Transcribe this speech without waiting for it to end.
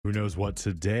Who knows what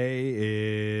today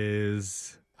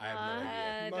is? I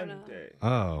have no idea. Monday.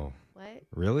 Oh, What?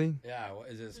 really? Yeah,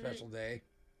 is it a special day?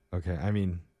 Okay, I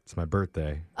mean, it's my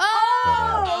birthday.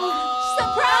 Surprise!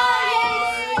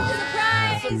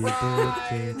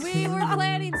 Surprise! We were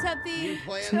planning something. You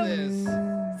planned this.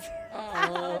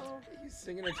 Oh, he's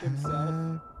singing it to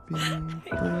himself.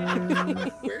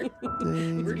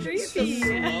 We're just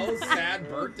slow, sad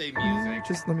birthday music.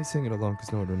 Just let me sing it along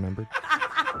because no one remembered.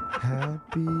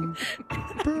 Happy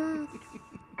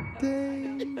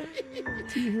birthday,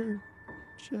 dear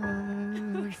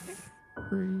Jeffrey.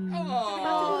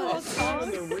 Oh, that's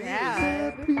so so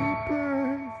sad. Happy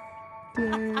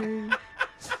birthday.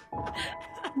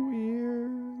 We're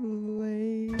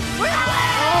late.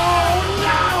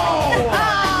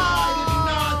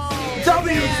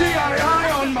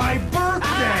 WCII on my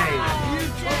birthday!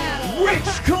 Which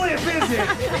clip is it?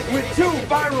 With 2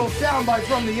 viral sound bites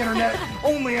from the internet,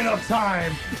 only enough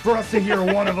time for us to hear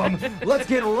one of them. Let's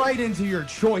get right into your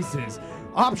choices.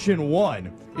 Option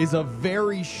 1 is a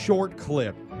very short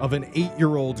clip of an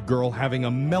 8-year-old girl having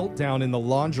a meltdown in the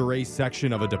lingerie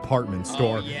section of a department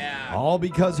store. Oh, yeah. All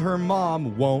because her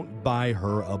mom won't buy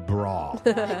her a bra.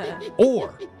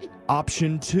 Or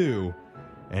option 2,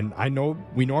 and I know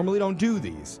we normally don't do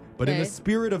these, but in the Okay.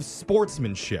 spirit of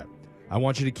sportsmanship, I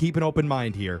want you to keep an open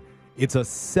mind here. It's a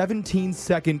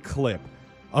 17-second clip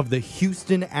of the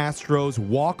Houston Astros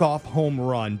walk-off home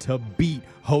run to beat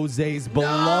Jose's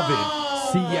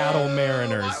beloved Seattle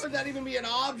Mariners. Why would that even be an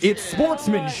option? It's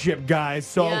sportsmanship, guys.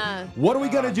 So Yeah. what are we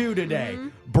going to do today?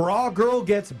 Bra girl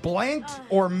gets blanked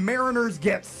or Mariners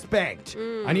get spanked?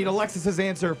 I need Alexis's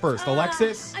answer first.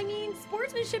 Alexis? I mean,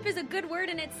 sportsmanship is a good word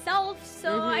in itself,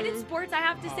 so I did sports. I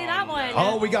have to say that one.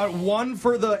 Oh, we got one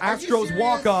for the you Astros serious?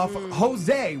 walk-off.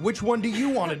 Jose, which one do you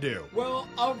want to do? Well,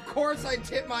 of course I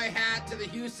tip my hat to the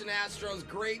Houston Astros.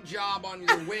 Great job on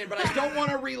your win, but I don't want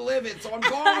to relive it, so I'm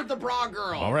going with the bra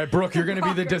girl. All right, Brooke, you're going to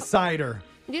be the decider.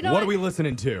 You know what what? are we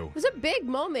listening to? It was a big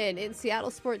moment in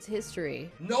Seattle sports history.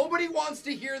 Nobody wants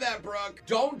to hear that, Brooke.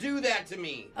 Don't do that to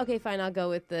me. Okay, fine. I'll go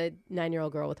with the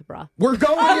 9-year-old girl with a bra. We're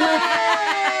going with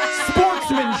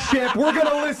sportsmanship. We're going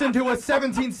to listen to a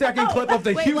 17-second clip of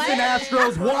the Wait, Houston what?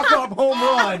 Astros walk-off home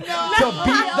run to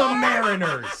beat the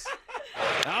Mariners.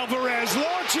 Alvarez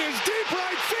launches deep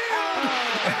right field,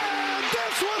 and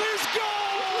this one is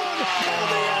gone. And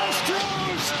the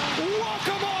Astros walk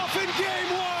them off in Game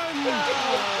 1.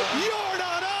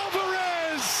 Yordan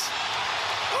Alvarez,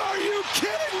 are you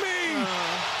kidding me?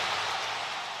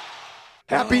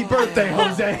 Happy birthday,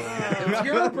 Jose. It's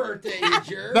your birthday, you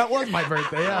jerk. That was my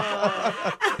birthday,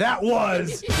 yeah. That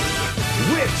was.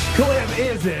 Which clip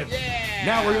is it? Yeah.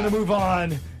 Now we're going to move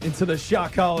on into the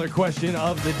shot collar question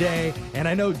of the day. And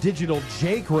I know Digital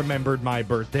Jake remembered my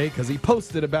birthday because he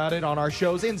posted about it on our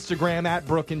show's Instagram at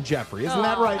Brooke and Jeffrey. Isn't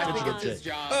that right, I think Digital it's his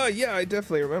Jake? job. Yeah, I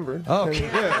definitely remember. Okay.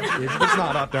 And, yeah. If it's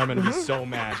not up there, I'm going to be so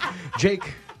mad.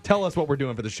 Jake, tell us what we're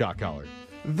doing for the shot collar.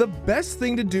 The best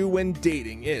thing to do when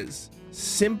dating is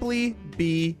simply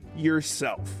be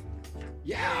yourself.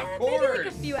 Yeah, of Maybe like a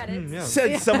course. few edits.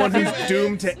 Said someone who's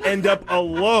doomed to end up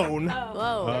alone.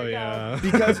 Whoa. Oh, yeah.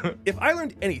 Because if I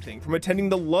learned anything from attending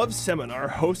the Love Seminar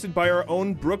hosted by our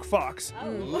own Brooke Fox,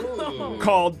 Ooh.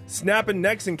 called Snapping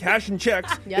Necks and Cashing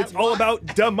Checks, Yep. it's all about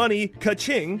da money,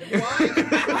 ka-ching. What?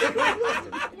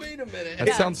 Wait a minute.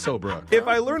 That sounds so Brooke. If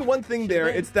I learned one thing there,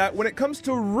 it's that when it comes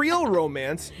to real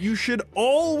romance, you should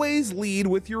always lead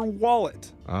with your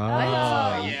wallet. Oh,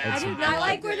 yeah. I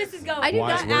like where this is going. I do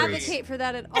Wise not words. advocate for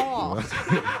that at all.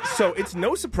 So it's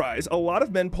no surprise a lot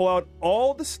of men pull out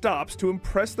all the stops to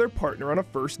impress their partner on a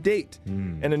first date.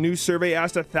 And a new survey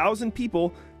asked 1,000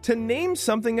 people to name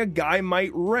something a guy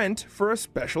might rent for a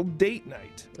special date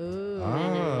night.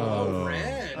 Oh,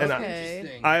 red. And Okay.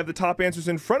 Interesting. I have the top answers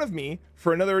in front of me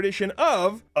for another edition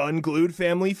of Unglued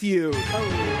Family Feud.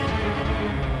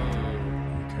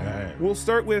 Okay. We'll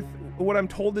start with what I'm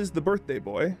told is the birthday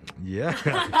boy. Yeah.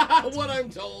 What I'm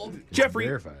told. Jeffrey,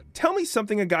 Verified. tell me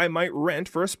something a guy might rent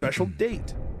for a special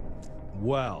date.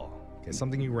 Well, okay,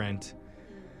 something you rent.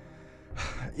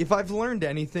 If I've learned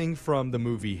anything from the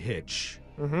movie Hitch,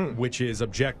 which is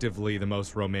objectively the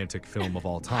most romantic film of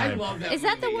all I time, love that Is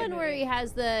that the movie. one where he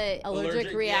has the allergic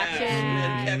Yes, reaction?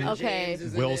 and Kevin Okay. James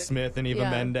is in Will it. Smith and Eva Yeah.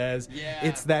 Mendes, Yeah.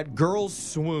 it's that girls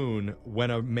swoon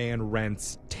when a man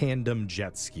rents tandem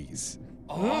jet skis.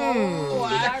 Oh,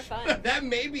 These are actually, fun. that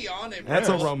may be on it. That's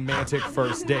a bro. romantic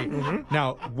first date.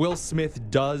 Now, Will Smith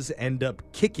does end up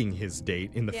kicking his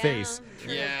date in the face,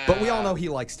 Yeah. but we all know he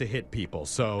likes to hit people,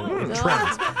 so it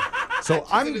trends. So in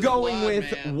I'm his going blood,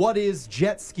 with man. what is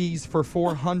jet skis for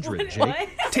 400, Jake? What?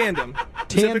 Tandem.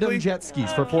 Tandem jet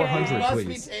skis for 400, Must be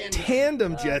please.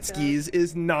 Tandem jet skis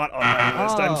is not on my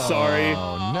list. I'm sorry.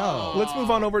 Oh, no. Let's move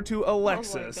on over to Oh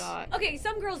Alexis. my God. Okay,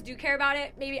 some girls do care about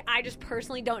it. Maybe I just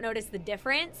personally don't notice the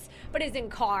difference, but it's in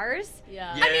cars.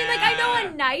 Yeah. I mean, like, I know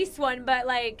a nice one, but,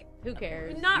 like, Who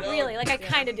cares? not really. Like, I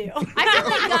kind of do. I feel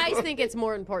like guys think it's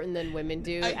more important than women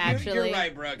do, actually. You're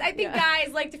right, Brooke. I think guys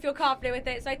like to feel confident with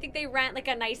it, so I think they rent, like,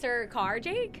 a nicer car,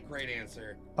 Jake. Great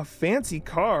answer. A fancy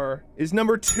car is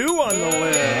number 2 on the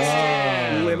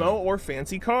list. Limo or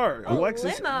fancy car.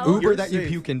 Alexis, limo. Uber you're that you safe.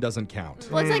 puke in doesn't count.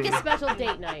 Well, it's like a special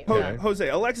date night. Okay. Jose,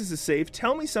 Alexis is safe.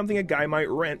 Tell me something a guy might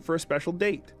rent for a special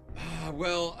date.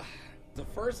 Well, the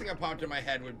first thing that popped in my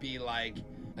head would be like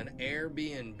an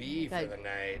Airbnb for the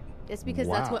night. It's because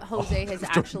that's Wow. what Jose has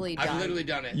actually done. I've literally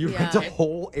done it. You Yeah. rent a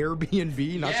whole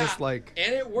Airbnb, not Yeah. just like...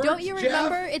 And it worked. Don't you Jeff.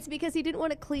 remember? It's because he didn't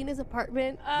want to clean his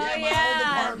apartment. Yeah, my old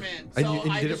apartment. And So you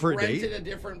did I it just for a date? rented a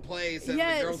different place, and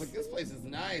Yes. the girl was like, "This place is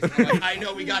nice." And I'm like, I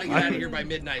know we got to get out of here by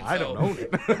midnight. I so. don't own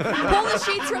it. Pull the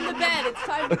sheets from the bed. It's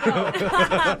time to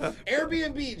go.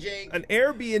 Airbnb, Jake. An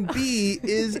Airbnb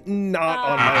is not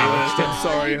on my list. I'm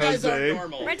sorry, You guys aren't Jose.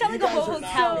 normal. Rent out You like a guys whole are not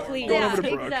hotel, normal. please. Going over to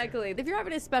Brooke. Exactly. If you're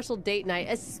having a special date night,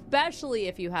 especially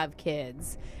if you have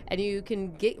kids, and you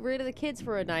can get rid of the kids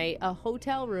for a night, a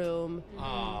hotel room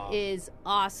is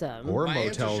awesome. Or a My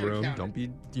answer motel should've room. counted. Don't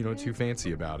be, too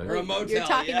fancy about Or a it. motel. You're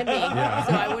talking to me, Yeah.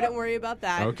 so I wouldn't worry about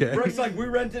that. Okay. Brooke's like, we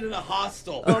rented in a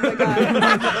hostel. Oh my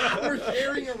God. We're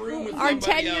sharing a room with Our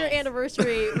somebody 10-year else.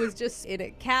 anniversary was just in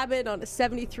a cabin on a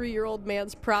 73-year-old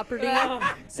man's property.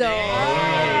 So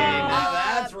Hey, now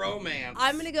that's romance.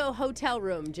 I'm going to go hotel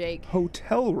room, Jake.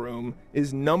 Hotel room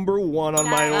is number 1 on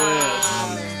my Oh,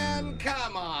 list. man,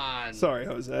 come on. Sorry,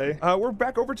 Jose. We're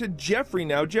back over to Jeffrey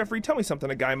now. Jeffrey, tell me something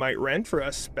a guy might rent for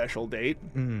a special date.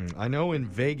 I know in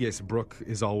Vegas, Brooke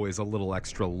is always a little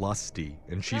extra lusty,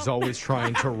 and she's always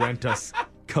trying to rent us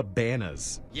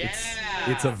cabanas. Yeah.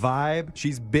 It's a vibe.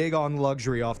 She's big on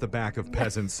luxury off the back of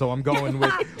peasants, so I'm going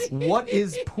with what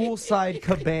is poolside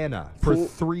cabana for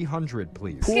 300,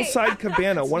 please. Poolside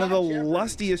cabana, one of the not Jeffrey.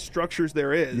 lustiest structures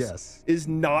there is, Yes. is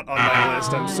not on my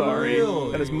list. I'm sorry.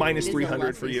 Really? That is minus It is a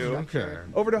 300 for lusty you. Okay.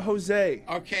 Over to Jose.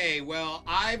 Okay, well,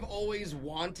 I've always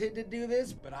wanted to do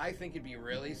this, but I think it'd be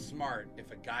really smart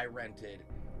if a guy rented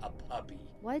a puppy.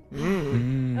 What?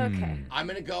 Okay. I'm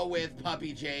gonna go with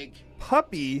puppy, Jake.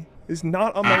 Puppy is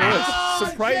not on my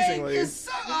list, surprisingly. Jake, you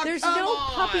suck. There's Come no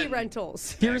on. puppy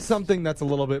rentals. Here's something that's a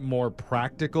little bit more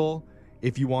practical.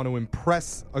 If you want to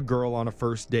impress a girl on a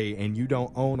first date and you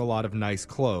don't own a lot of nice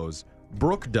clothes,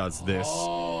 Brooke does this.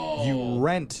 You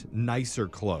rent nicer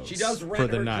clothes She does rent for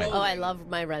the her night. clothes. Oh, I love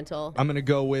my rental. I'm going to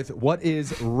go with what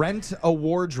is rent a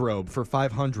wardrobe for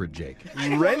 500, Jake?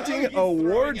 Renting He's a throwing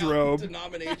out wardrobe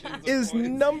denominations of is points.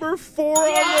 number 4 on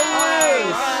the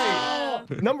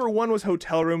list. Number 1 was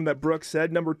hotel room that Brooke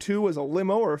said. Number 2 was a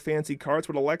limo or a fancy car. It's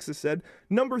what Alexis said.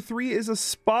 Number 3 is a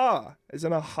spa, as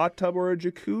in a hot tub or a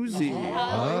jacuzzi.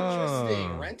 Oh,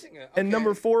 interesting. Renting it. And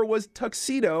number 4 was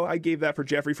tuxedo. I gave that for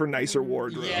Jeffrey for nicer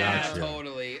wardrobe. Yeah, Gotcha.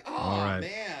 totally. Oh, All right.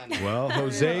 man. Well,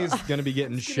 Jose's going to be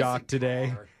getting Let's get us a shocked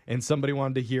today, car. and somebody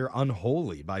wanted to hear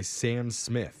Unholy by Sam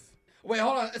Smith. Wait,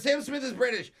 hold on. Sam Smith is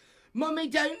British. Mummy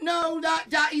don't know that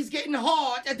Daddy's getting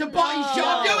hot at the body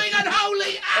shop doing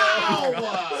unholy.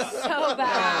 Ow! So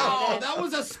bad. Oh, that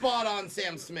was a spot on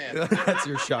Sam Smith. That's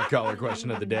your shot collar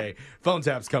question of the day. Phone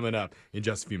tap's coming up in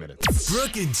just a few minutes.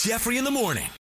 Brooke and Jeffrey in the morning.